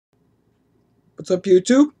What's up,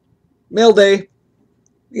 YouTube? Mail day.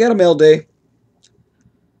 We got a mail day.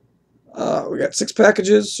 We got 6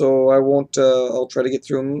 packages, so I won't. I'll try to get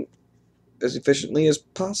through them as efficiently as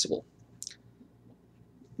possible.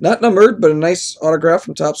 Not numbered, but a nice autograph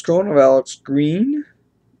from Topps Chrome of Alex Green.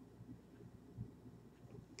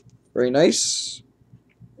 Very nice.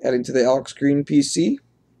 Adding to the Alex Green PC,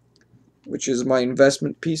 which is my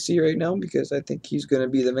investment PC right now because I think he's going to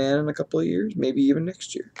be the man in a couple of years, maybe even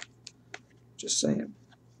next year. Just saying.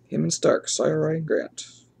 Him and Stark, Sawyer and Grant.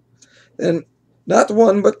 Then, not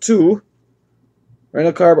 1, but 2.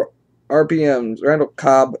 Randall Cobb RPMs. Randall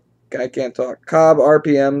Cobb. I can't talk. Cobb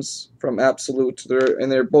RPMs from Absolute.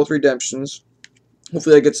 They're both redemptions.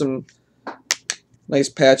 Hopefully I get some nice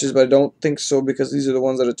patches, but I don't think so because these are the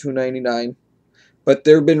ones that are $2.99. But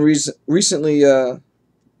they've been recently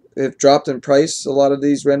they've dropped in price, a lot of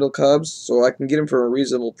these Randall Cobbs, so I can get them for a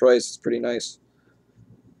reasonable price. It's pretty nice.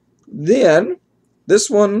 Then this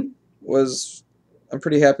one was, I'm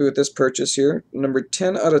pretty happy with this purchase here. Number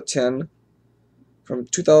 10 out of 10 from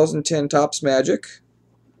 2010 Topps Magic.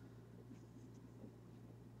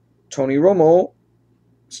 Tony Romo,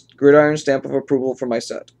 gridiron stamp of approval for my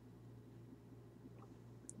set.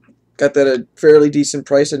 Got that at a fairly decent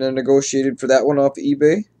price, and I negotiated for that one off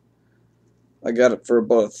eBay. I got it for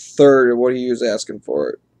about a third of what he was asking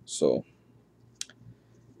for it. So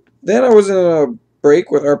then I was in a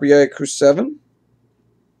break with RPI Crew 7.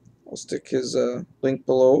 I'll stick his link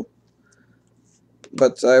below.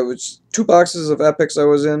 But I was 2 boxes of Epics I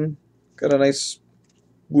was in. Got a nice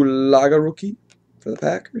Bulaga rookie for the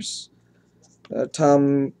Packers.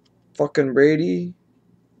 Tom fucking Brady,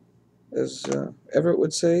 as Everett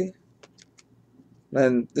would say.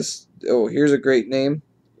 And this, oh, here's a great name.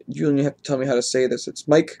 You have to tell me how to say this. It's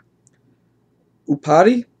Mike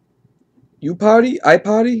Upati? Upati?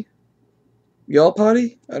 iPotty? Y'all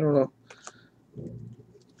potty? I don't know.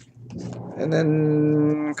 And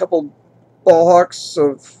then a couple ball hawks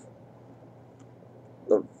of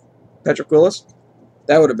Patrick Willis.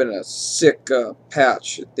 That would have been a sick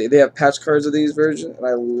patch. They have patch cards of these versions, and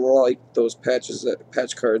I like those patch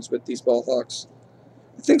cards with these ball hawks.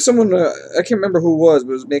 I think someone, I can't remember who it was,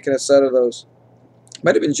 but was making a set of those.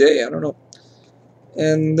 Might have been Jay, I don't know.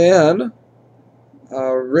 And then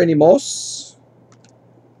Randy Moss.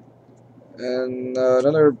 And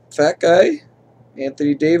another fat guy,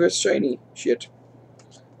 Anthony Davis, shiny shit.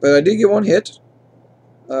 But I did get one hit,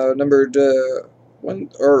 numbered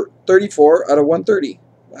 34 out of 130.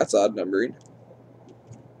 That's odd numbering.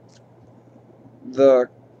 The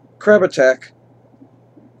Crab Attack,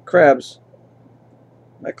 Crabs,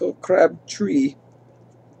 Michael Crabtree.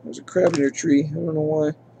 There's a crab in your tree. I don't know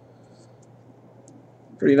why.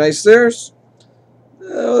 Pretty nice there.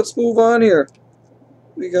 Let's move on here.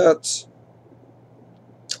 We got.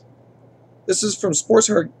 This is from Sports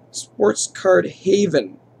Card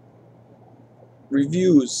Haven.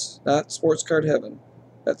 Reviews, not Sports Card Heaven.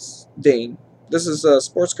 That's Dane. This is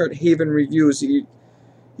Sports Card Haven Reviews. He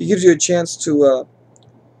gives you a chance to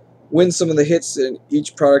win some of the hits in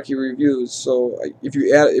each product he reviews. So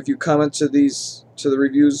if you comment to the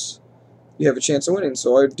reviews, you have a chance of winning.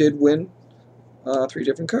 So I did win 3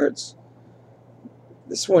 different cards.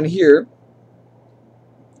 This one here,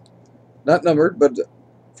 not numbered, but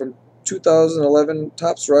from 2011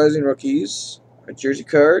 Topps Rising Rookies, a jersey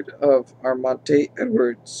card of Armonte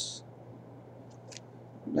Edwards.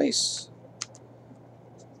 Nice.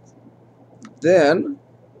 Then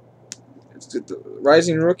it's the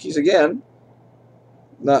Rising Rookies again,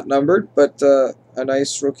 not numbered, but a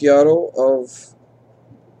nice rookie auto of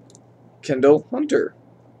Kendall Hunter.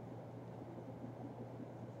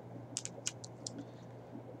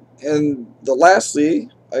 And lastly,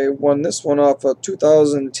 I won this one off a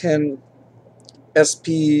 2010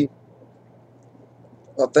 SP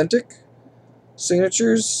Authentic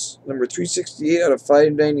Signatures, number 368 out of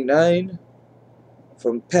 599,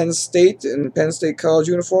 from Penn State in Penn State college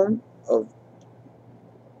uniform of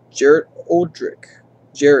Jared Odrick.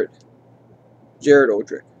 Jared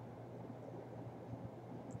Odrick.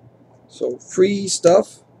 So free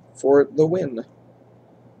stuff for the win.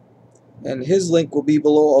 And his link will be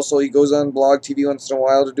below. Also, he goes on Blog TV once in a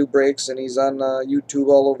while to do breaks, and he's on YouTube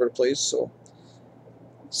all over the place. So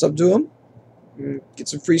sub to him. Get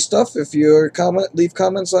some free stuff if you leave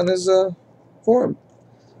comments on his forum.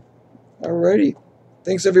 Alrighty.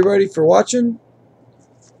 Thanks everybody for watching.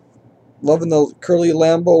 Loving the curly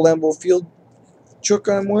Lambeau Field chook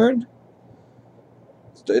I'm wearing.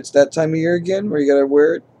 It's that time of year again where you gotta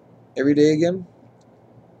wear it every day again.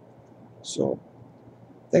 So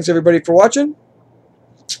thanks everybody for watching.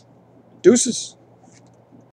 Deuces.